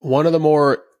One of the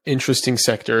more interesting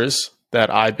sectors that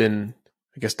I've been,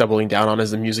 I guess, doubling down on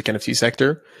is the music NFT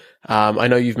sector. I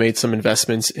know you've made some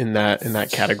investments in that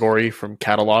category from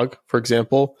Catalog, for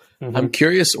example. I'm Hmm.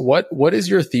 curious, what is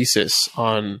your thesis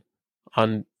on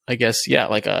I guess, yeah,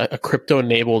 like a crypto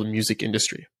enabled music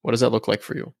industry? What does that look like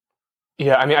for you?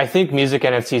 Yeah, I mean, I think music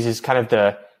NFTs is kind of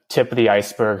the tip of the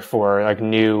iceberg for like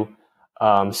new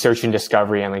search and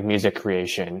discovery and like music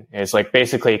creation. It's like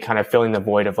basically kind of filling the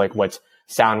void of like what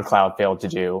SoundCloud failed to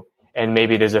do. And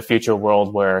maybe there's a future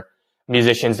world where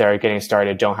musicians that are getting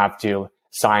started don't have to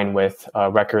sign with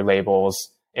record labels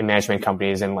and management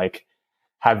companies and like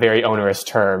have very onerous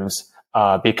terms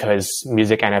because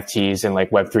music NFTs and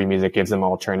like Web3 music gives them an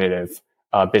alternative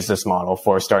business model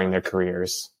for starting their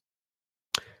careers.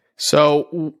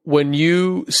 So when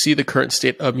you see the current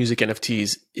state of music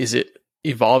NFTs, is it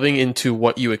evolving into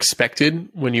what you expected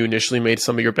when you initially made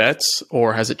some of your bets,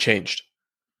 or has it changed?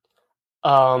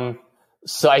 Um,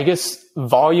 so I guess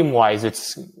volume wise,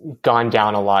 it's gone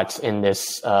down a lot in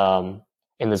this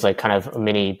like kind of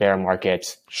mini bear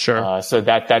market. Sure. So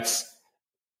that's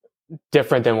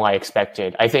different than what I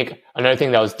expected. I think another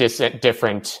thing that was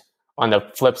different on the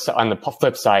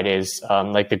flip side is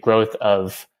like the growth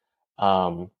of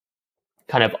um,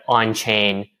 kind of on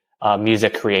chain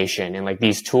music creation and like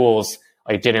these tools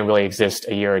like didn't really exist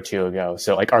a year or two ago.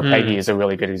 So like Arpeggi Mm. is a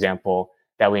really good example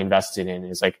that we invested in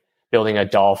is like building a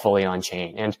DAW fully on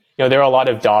chain. And you know there are a lot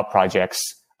of DAW projects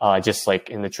just like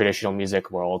in the traditional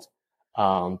music world,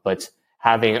 but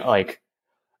having like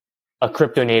a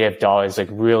crypto native DAW is like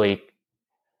really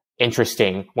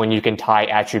interesting when you can tie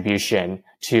attribution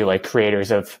to like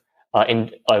creators of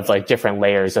like different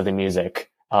layers of the music,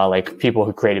 like people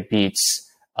who created beats,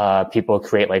 people who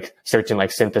create like certain like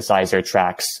synthesizer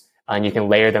tracks, and you can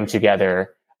layer them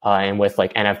together, and with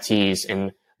like NFTs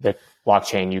in the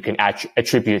blockchain, you can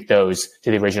attribute those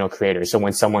to the original creator. So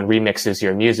when someone remixes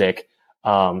your music,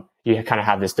 you kind of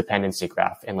have this dependency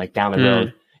graph, and like down the Mm.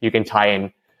 road, you can tie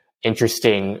in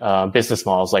interesting business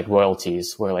models like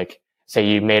royalties, where like say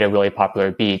you made a really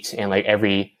popular beat and like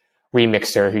every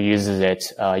remixer who uses it,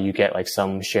 you get like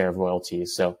some share of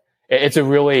royalties. So it's a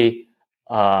really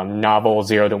novel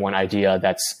 0 to 1 idea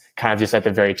that's kind of just at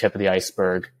the very tip of the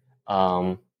iceberg.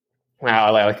 I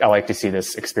like to see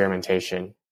this experimentation.